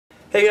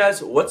Hey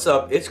guys, what's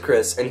up? It's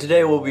Chris, and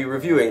today we'll be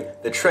reviewing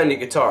the Trendy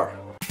guitar.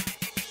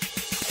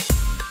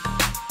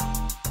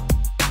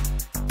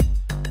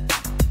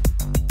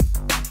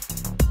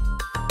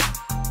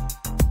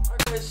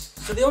 Alright guys,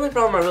 so the only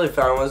problem I really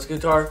found with this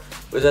guitar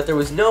was that there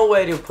was no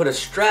way to put a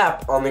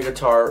strap on the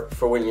guitar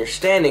for when you're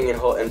standing and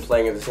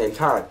playing at the same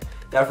time.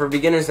 Now for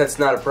beginners that's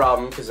not a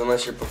problem, because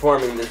unless you're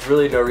performing, there's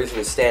really no reason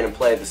to stand and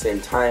play at the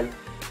same time.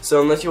 So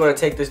unless you want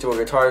to take this to a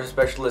guitar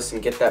specialist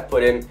and get that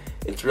put in,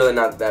 it's really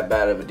not that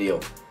bad of a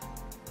deal.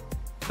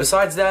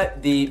 Besides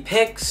that, the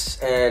picks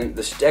and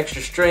the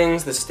extra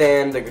strings, the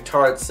stand, the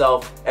guitar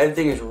itself,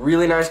 everything is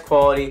really nice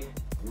quality,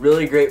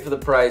 really great for the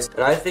price,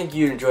 and I think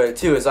you'd enjoy it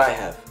too, as I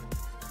have.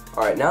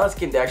 Alright, now let's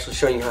get to actually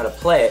showing you how to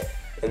play it,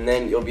 and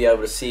then you'll be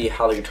able to see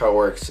how the guitar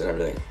works and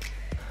everything.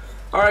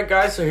 Alright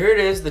guys, so here it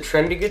is, the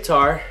Trendy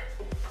guitar.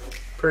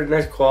 Pretty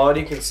nice quality.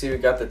 You can see we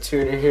got the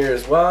tuner here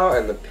as well,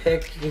 and the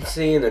pick you can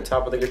see in the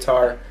top of the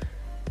guitar.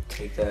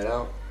 Take that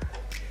out.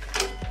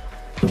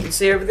 You can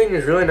see everything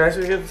is really nice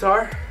with the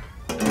guitar.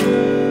 I'm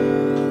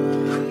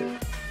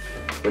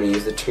going to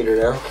use the tuner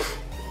now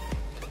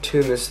to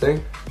tune this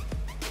thing.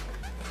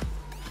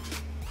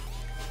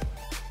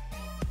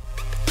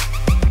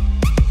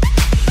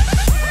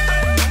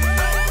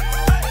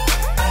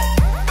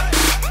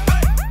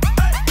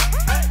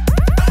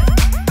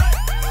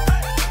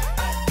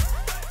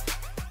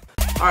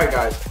 Alright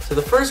guys, so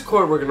the first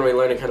chord we're going to be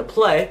learning how to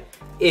play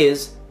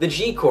is the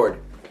G chord.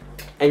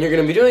 And you're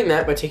going to be doing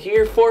that by taking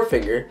your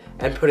forefinger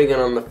and putting it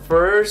on the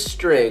first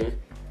string,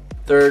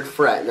 3rd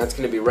fret, and that's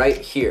going to be right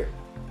here.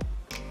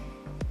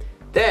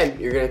 Then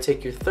you're going to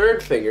take your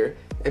 3rd finger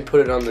and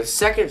put it on the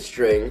 2nd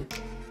string,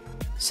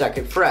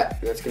 2nd fret,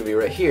 and that's going to be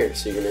right here.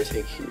 So you're going to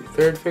take your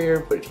 3rd finger,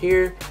 put it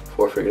here,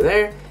 4th finger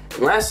there, and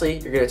lastly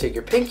you're going to take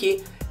your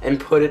pinky and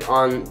put it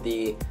on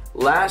the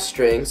last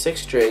string, 6th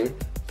string,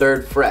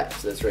 3rd fret,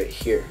 so that's right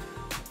here.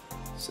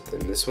 So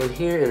then this one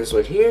here and this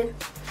one here,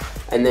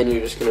 and then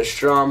you're just going to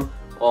strum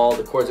all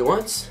the chords at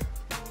once.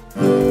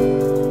 And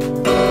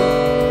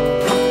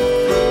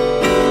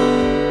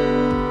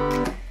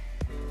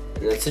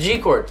that's the G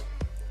chord.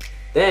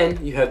 Then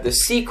you have the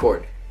C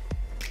chord.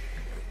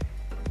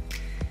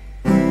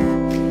 You're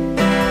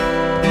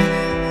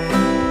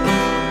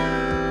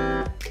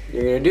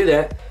going to do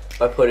that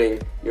by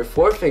putting your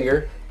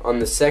forefinger on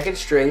the 2nd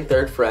string,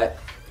 3rd fret,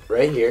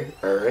 right here,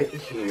 or right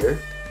here.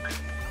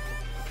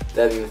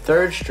 Then the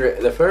 3rd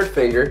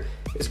finger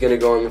is going to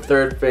go on the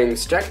 3rd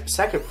string,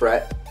 2nd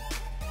fret,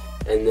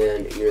 and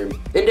then your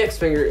index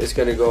finger is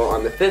going to go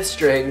on the 5th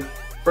string,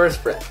 1st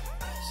fret.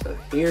 So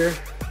here,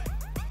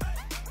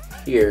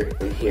 here,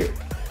 and here.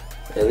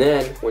 And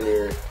then when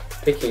you're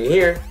picking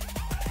here,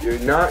 you're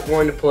not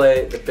going to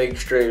play the big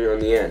string on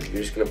the end.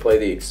 You're just going to play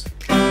these.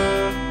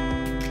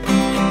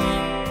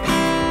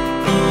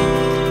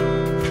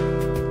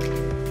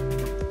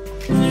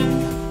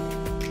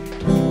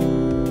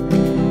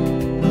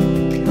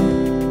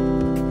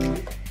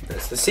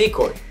 That's the C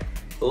chord.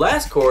 The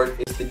last chord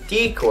is the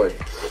D chord.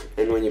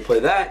 And when you play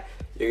that,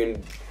 you're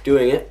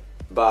doing it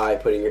by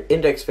putting your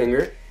index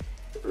finger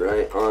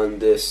right on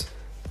this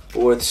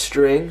 4th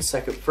string,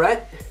 2nd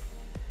fret.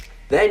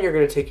 Then you're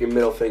going to take your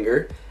middle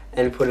finger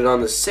and put it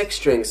on the 6th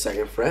string,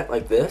 2nd fret,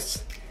 like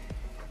this.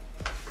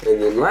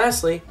 And then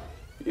lastly,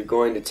 you're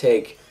going to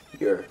take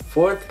your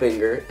 4th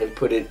finger and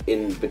put it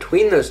in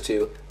between those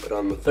two, but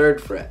on the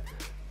 3rd fret.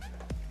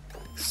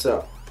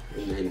 So,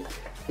 and then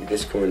you're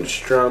just going to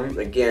strum,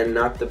 again,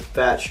 not the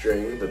fat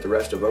string, but the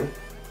rest of them.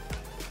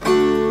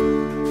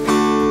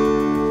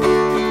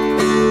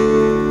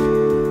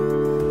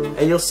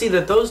 And you'll see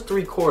that those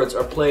 3 chords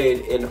are played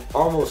in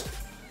almost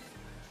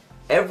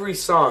every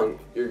song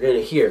you're going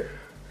to hear.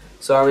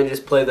 So I'm going to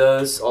just play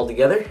those all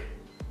together.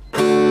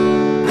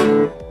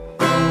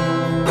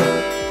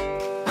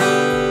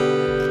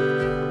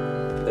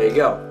 There you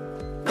go.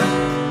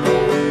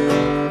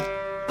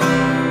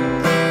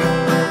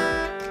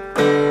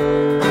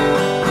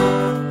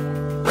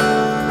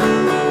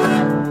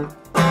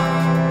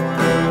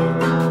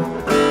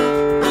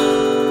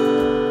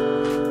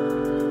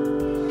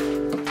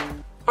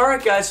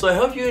 Alright guys, so I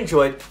hope you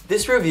enjoyed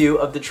this review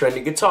of the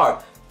Trendy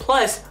guitar,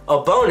 plus a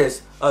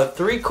bonus of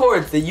 3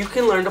 chords that you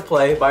can learn to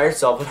play by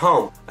yourself at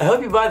home. I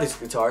hope you buy this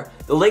guitar.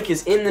 The link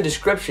is in the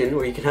description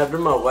where you can have it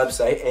on my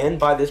website and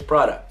buy this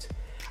product.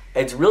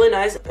 It's really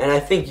nice and I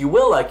think you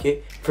will like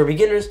it for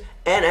beginners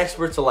and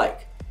experts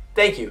alike.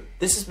 Thank you.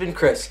 This has been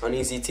Chris on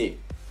EZT.